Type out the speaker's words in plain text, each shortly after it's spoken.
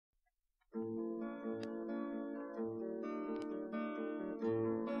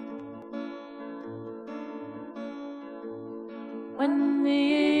when the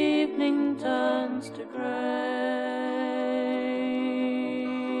evening turns to grey,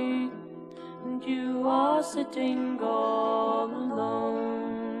 and you are sitting all alone,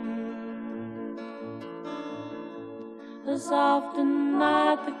 as often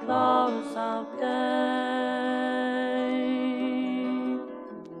at the close of day,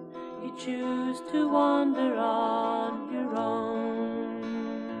 you choose to wander on your own.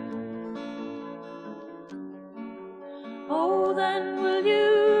 Oh, then will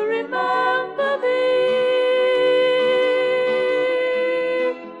you remember me?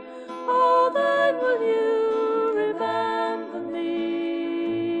 Oh, then will you remember me?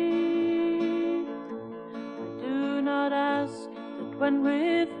 I do not ask that when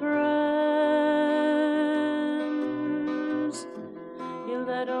with friends you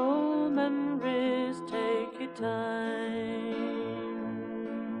let old memories take your time.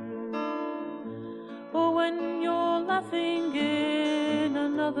 Or when you're laughing in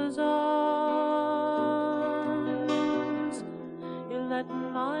another's arms, you let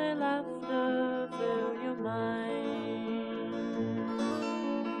my laughter fill your mind.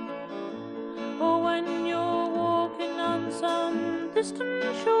 Or when you're walking on some distant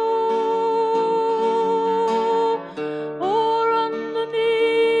shore, or underneath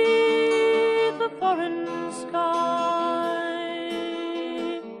a foreign sky,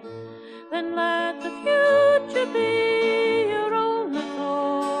 then let the future be your only thought.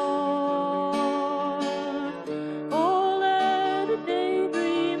 Oh, let a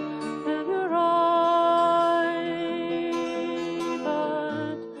daydream fill your eye.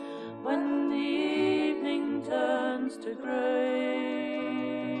 But when the evening turns to grey,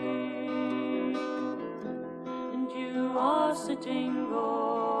 and you are sitting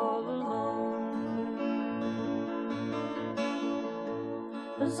all alone,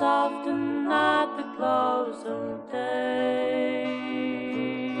 as often at the close of day,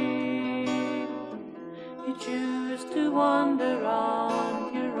 you choose to wander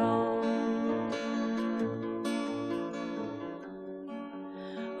on your own.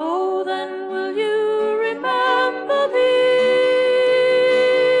 Oh, then will you remember me?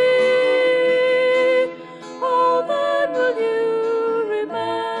 Oh, then will you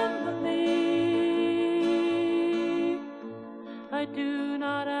remember me? I do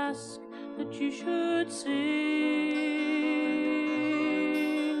not ask that you should sing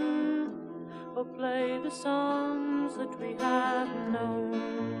or play the songs that we have known,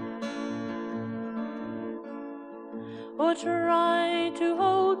 or try to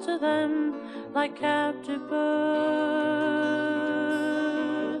hold to them like captive birds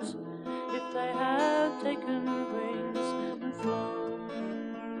if they have taken wings and flown.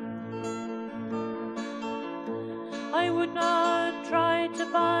 I would not try to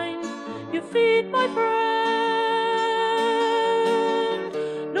bind your feet, my friend.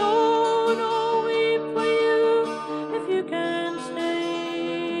 No, no, weep for you if you can stay.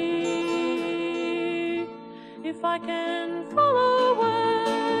 If I can follow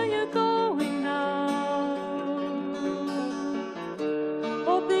where you're going now,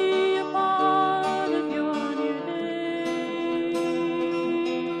 or be a part of your new day.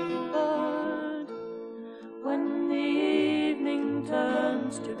 But when the evening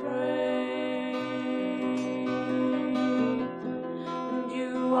turns to grey, and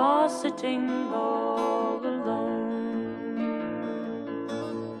you are sitting all alone,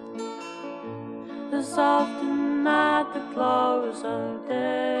 as often at the close of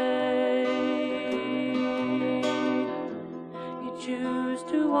day, you choose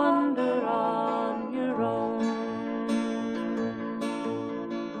to wander on your own.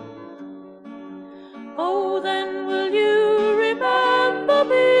 Oh, then will you remember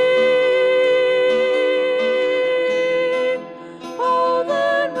me? Oh,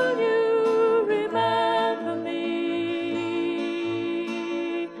 then will you remember me?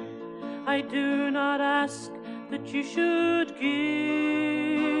 I do not ask that you should give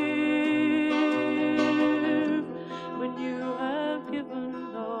when you have given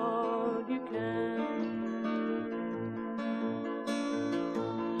all you can.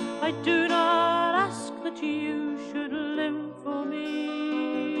 I do not ask that you should live for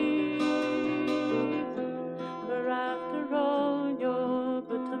me, for after all you're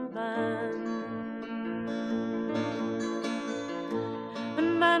but a man, and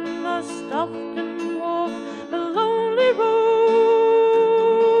man must often walk a lonely road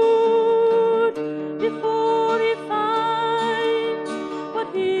before he finds what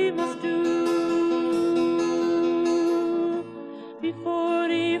he must do, before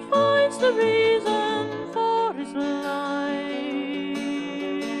he finds the reason for his life,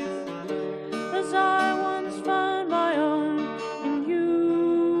 as I once found my own in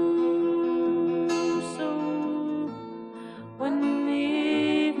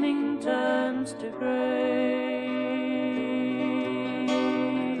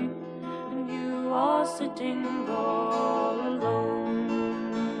sitting all alone.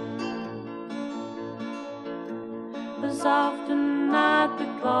 As often at the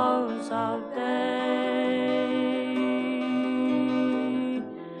close of day